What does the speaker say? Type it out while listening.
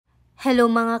Hello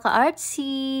mga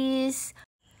ka-artsies!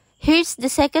 Here's the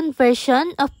second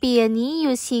version of Peony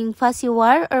using fuzzy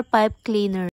wire or pipe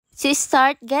cleaner. To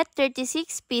start, get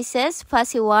 36 pieces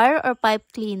fuzzy wire or pipe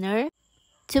cleaner.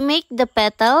 To make the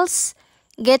petals,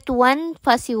 get one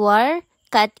fuzzy wire,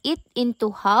 cut it into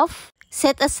half.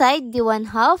 Set aside the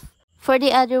one half. For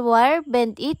the other wire,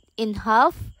 bend it in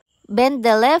half. Bend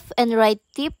the left and right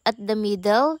tip at the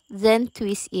middle, then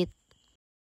twist it.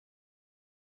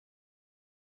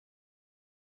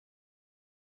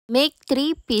 Make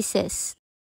 3 pieces.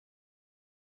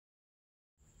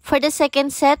 For the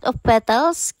second set of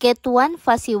petals, get one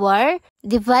fuzzy wire,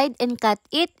 divide and cut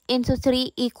it into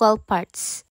 3 equal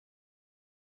parts.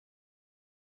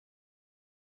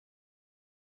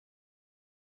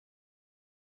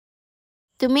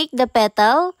 To make the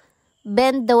petal,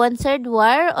 bend the 1/3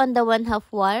 wire on the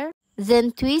 1/2 wire,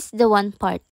 then twist the one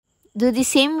part. Do the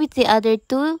same with the other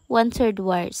two 1/3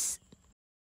 wires.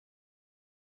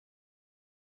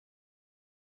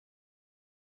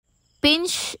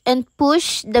 Pinch and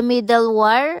push the middle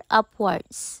wire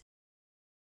upwards.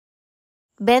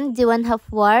 Bend the 1/2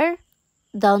 wire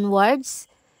downwards,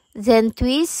 then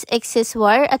twist excess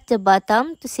wire at the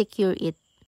bottom to secure it.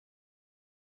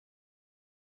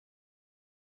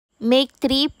 Make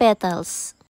 3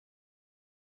 petals.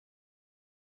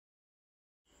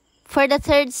 For the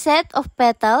third set of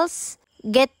petals,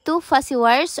 get 2 fuzzy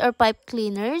wires or pipe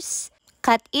cleaners,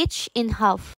 cut each in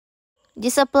half.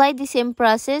 Just apply the same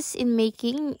process in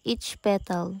making each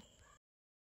petal.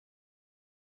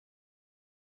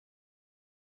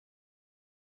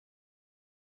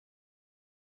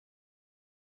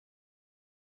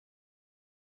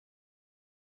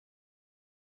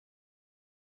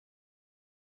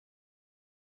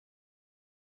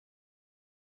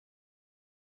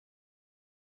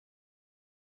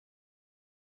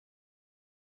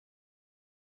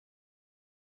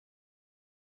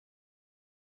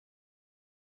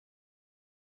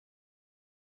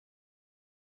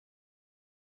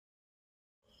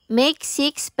 Make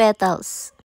 6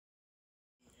 petals.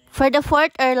 For the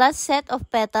fourth or last set of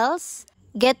petals,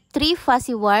 get 3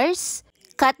 fuzzy wires,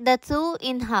 cut the 2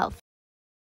 in half.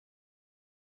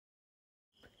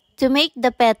 To make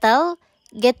the petal,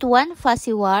 get 1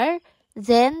 fuzzy wire,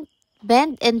 then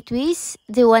bend and twist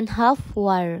the 1/2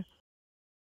 wire.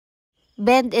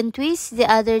 Bend and twist the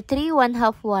other 3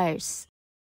 1/2 wires.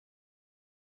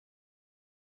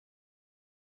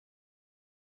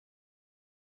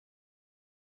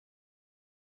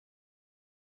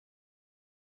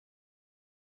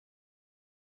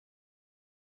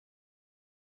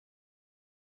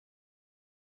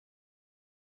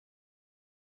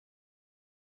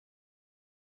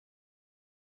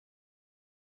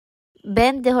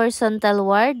 Bend the horizontal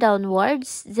wire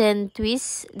downwards, then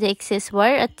twist the excess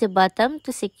wire at the bottom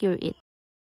to secure it.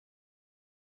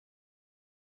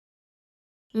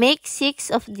 Make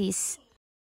 6 of these.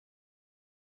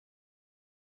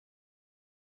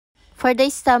 For the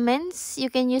stamens,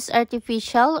 you can use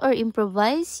artificial or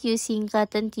improvise using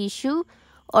cotton tissue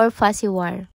or fuzzy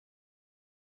wire.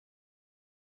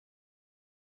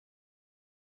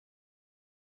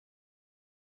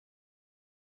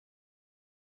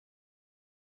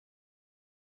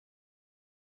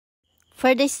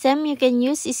 For the stem, you can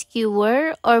use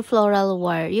skewer or floral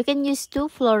wire. You can use 2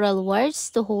 floral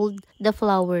wires to hold the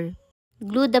flower.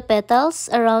 Glue the petals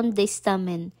around the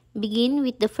stamen. Begin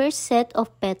with the first set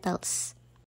of petals.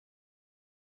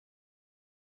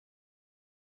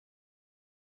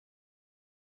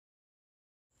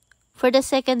 For the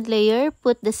second layer,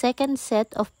 put the second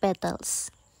set of petals.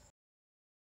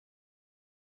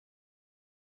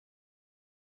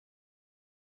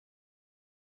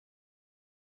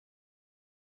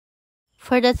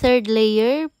 For the third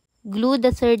layer, glue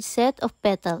the third set of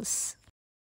petals.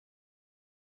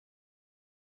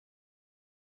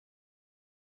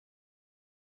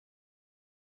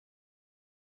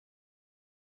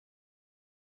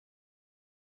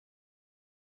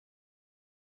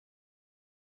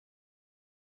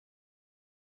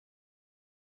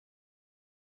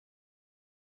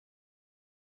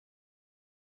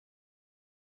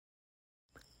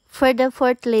 For the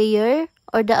fourth layer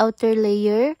or the outer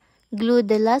layer, glue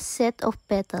the last set of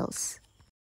petals.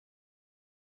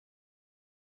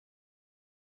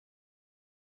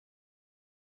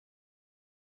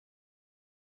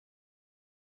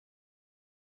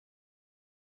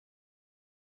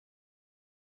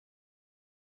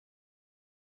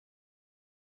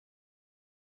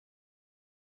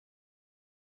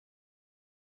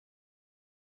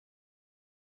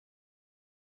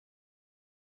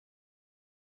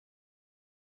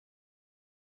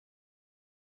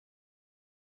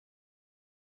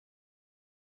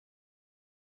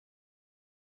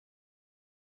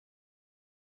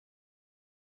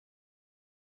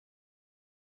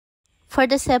 For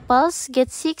the sepals,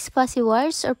 get 6 fuzzy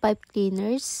wires or pipe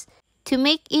cleaners. To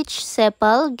make each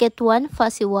sepal, get 1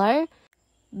 fuzzy wire,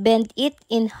 bend it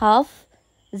in half,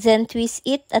 then twist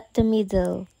it at the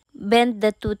middle. Bend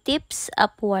the two tips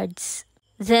upwards.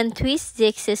 Then twist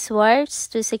the excess wires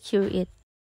to secure it.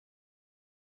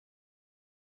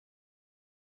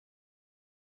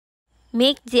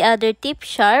 Make the other tip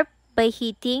sharp by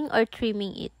heating or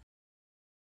trimming it.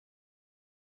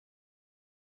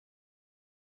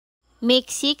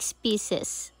 Make 6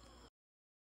 pieces.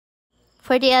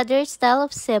 For the other style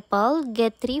of sepal,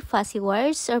 get 3 fuzzy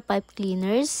wires or pipe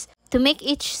cleaners. To make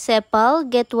each sepal,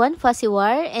 get 1 fuzzy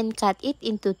wire and cut it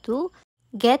into 2.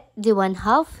 Get the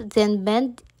 1/2, then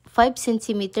bend 5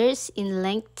 centimeters in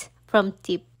length from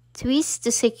tip. Twist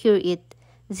to secure it.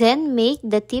 Then make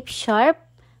the tip sharp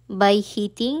by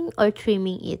heating or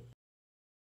trimming it.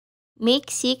 Make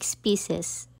 6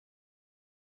 pieces.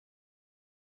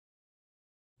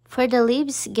 For the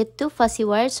leaves, get 2 fuzzy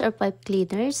wires or pipe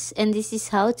cleaners, and this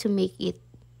is how to make it.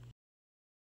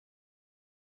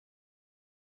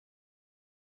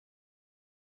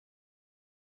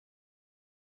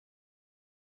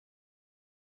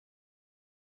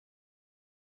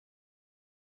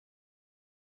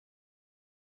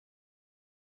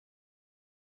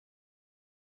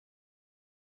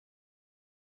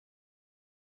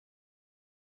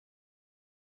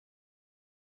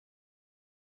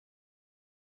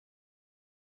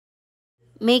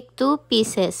 Make 2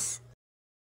 pieces.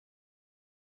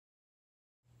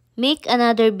 Make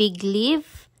another big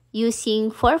leaf using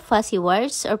 4 fuzzy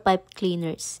wires or pipe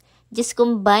cleaners. Just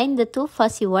combine the 2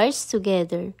 fuzzy wires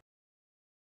together.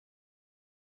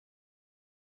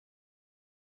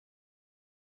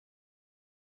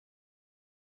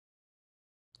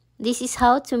 This is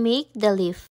how to make the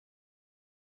leaf.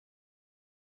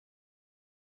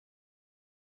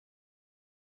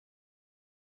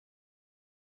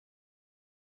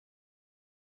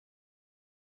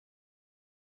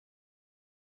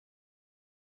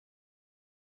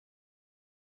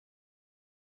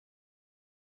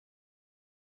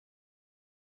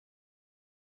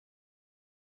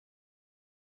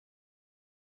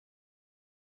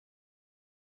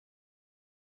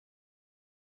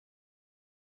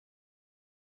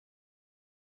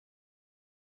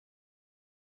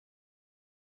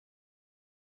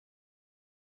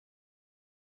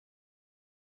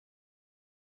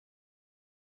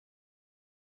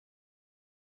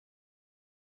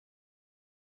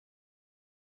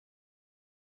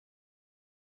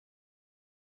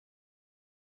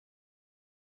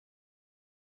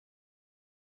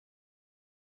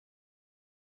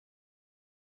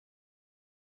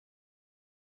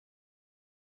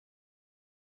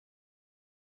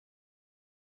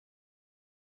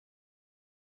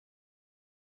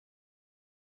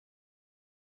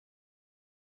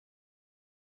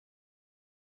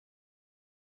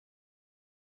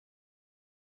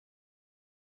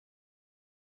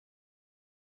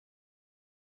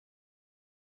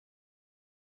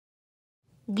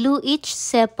 Glue each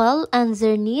sepal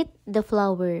underneath the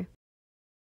flower.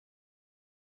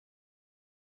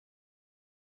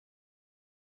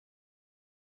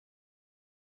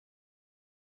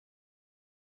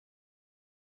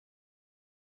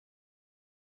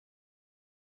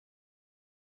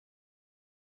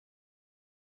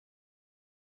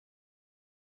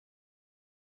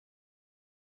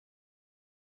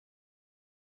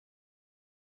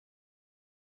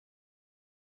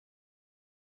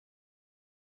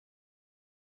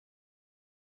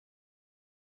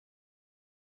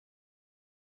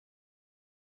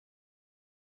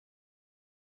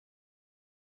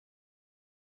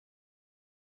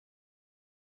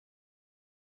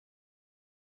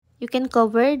 You can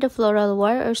cover the floral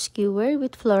wire or skewer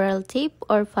with floral tape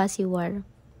or fuzzy wire.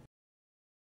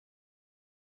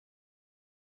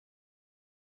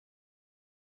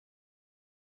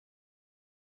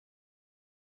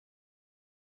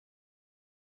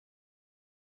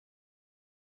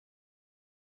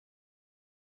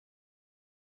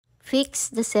 Fix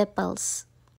the sepals.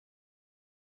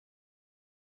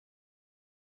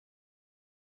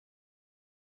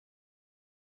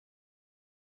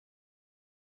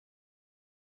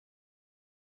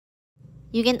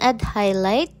 You can add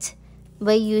highlight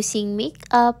by using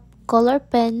makeup, color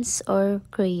pens, or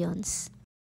crayons.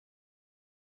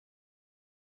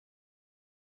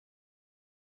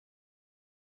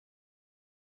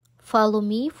 Follow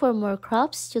me for more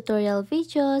crafts tutorial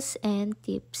videos and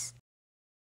tips.